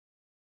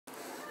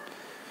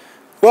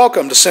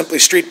Welcome to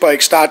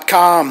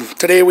SimplyStreetBikes.com.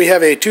 Today we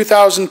have a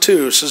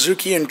 2002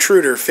 Suzuki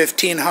Intruder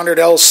 1500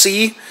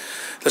 LC.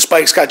 This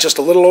bike's got just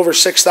a little over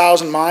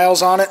 6,000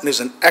 miles on it and is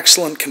in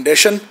excellent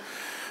condition.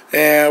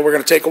 And we're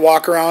going to take a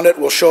walk around it.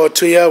 We'll show it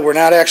to you. We're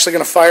not actually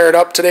going to fire it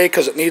up today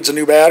because it needs a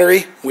new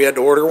battery. We had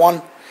to order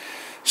one.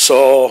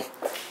 So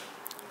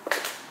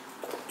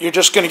you're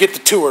just going to get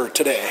the tour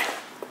today.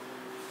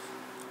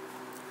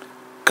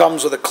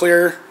 Comes with a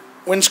clear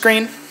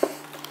windscreen.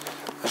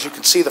 As you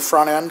can see, the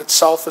front end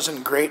itself is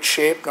in great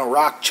shape. No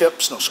rock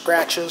chips, no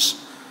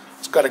scratches.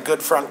 It's got a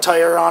good front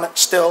tire on it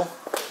still.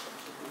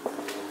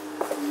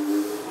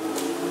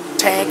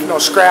 Tank, no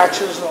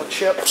scratches, no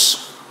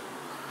chips.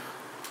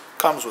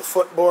 Comes with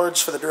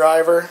footboards for the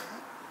driver.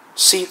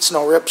 Seats,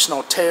 no rips,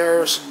 no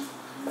tears.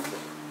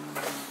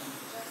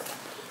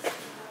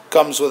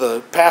 Comes with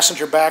a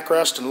passenger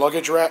backrest and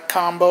luggage rack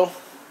combo.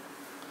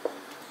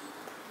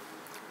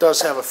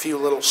 Does have a few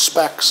little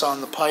specks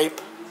on the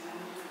pipe,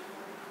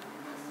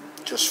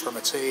 just from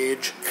its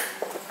age.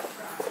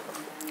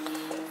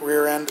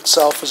 Rear end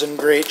itself is in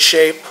great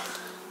shape.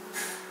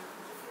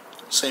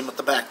 Same with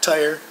the back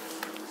tire.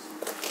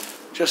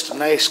 Just a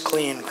nice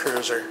clean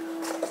cruiser.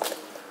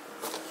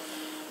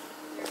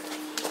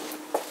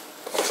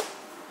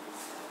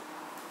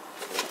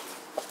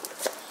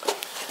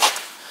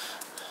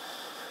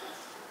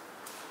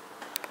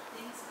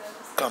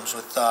 Comes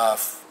with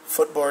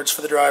footboards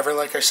for the driver,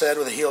 like I said,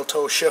 with a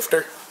heel-toe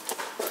shifter.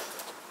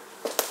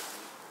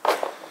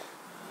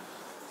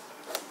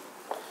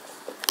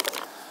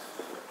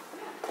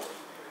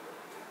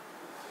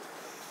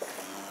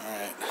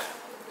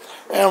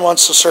 And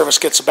once the service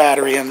gets a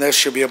battery in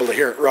this, you'll be able to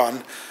hear it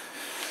run.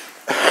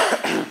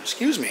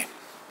 Excuse me.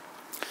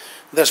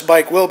 This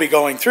bike will be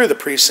going through the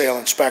pre-sale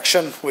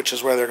inspection, which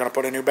is where they're going to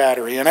put a new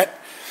battery in it.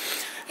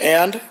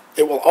 And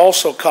it will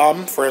also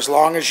come, for as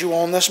long as you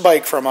own this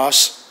bike from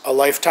us, a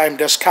lifetime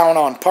discount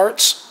on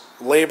parts,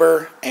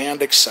 labor,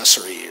 and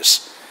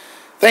accessories.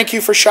 Thank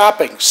you for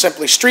shopping.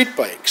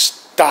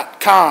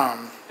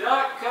 SimplyStreetBikes.com.